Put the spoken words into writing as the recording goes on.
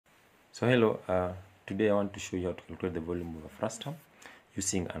So hello, today I want to show you how to calculate the volume of a frustum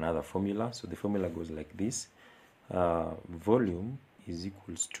using another formula. So the formula goes like this. Volume is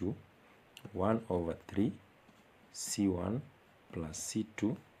equals to 1 over 3 C1 plus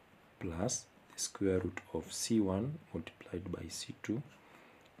C2 plus the square root of C1 multiplied by C2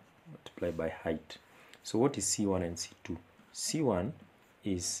 multiplied by height. So what is C1 and C2? C1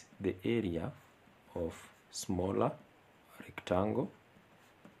 is the area of smaller rectangle.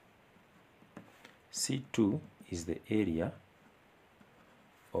 C2 is the area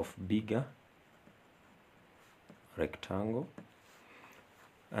of bigger rectangle,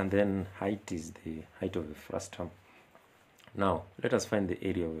 and then height is the height of the frustum. Now let us find the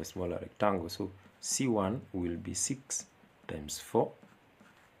area of a smaller rectangle. So C1 will be 6 times 4,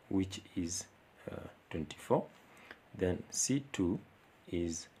 which is 24. Then C2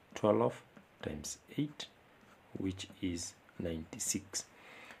 is 12 times 8, which is 96.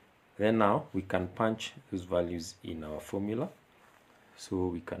 Then now we can punch those values in our formula. So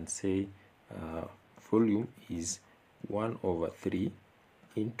we can say volume is 1 over 3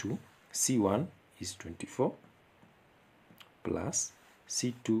 into C1 is 24 plus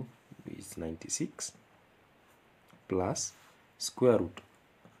C2 is 96 plus square root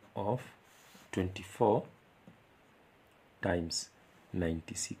of 24 times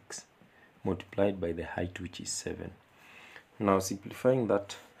 96 multiplied by the height, which is 7. Now simplifying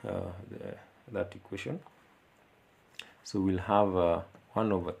that that equation, so we'll have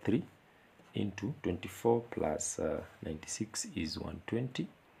 1 over 3 into 24 plus 96 is 120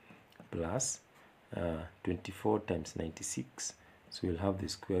 plus 24 times 96, so we'll have the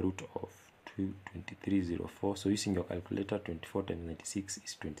square root of 2304. So using your calculator, 24 times 96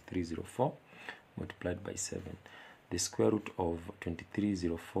 is 2304 multiplied by 7. The square root of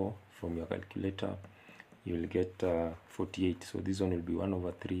 2304 from your calculator, you will get 48. So this one will be 1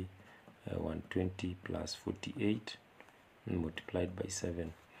 over 3 120 plus 48 multiplied by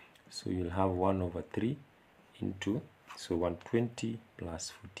 7. So you'll have 1 over 3 into, so 120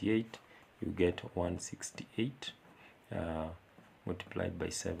 plus 48, you get 168 multiplied by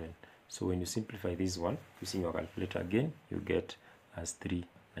 7. So when you simplify this one using your calculator again, you get as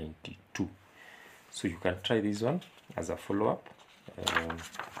 392. So you can try this one as a follow-up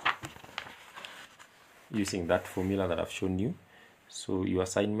using that formula that I've shown you. So your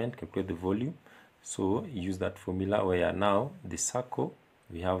assignment, calculate the volume. So use that formula where now the circle,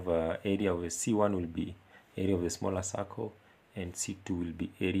 we have area of a C1 will be area of the smaller circle, and C2 will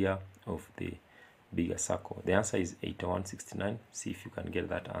be area of the bigger circle. The answer is 8169. See if you can get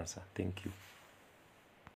that answer. Thank you.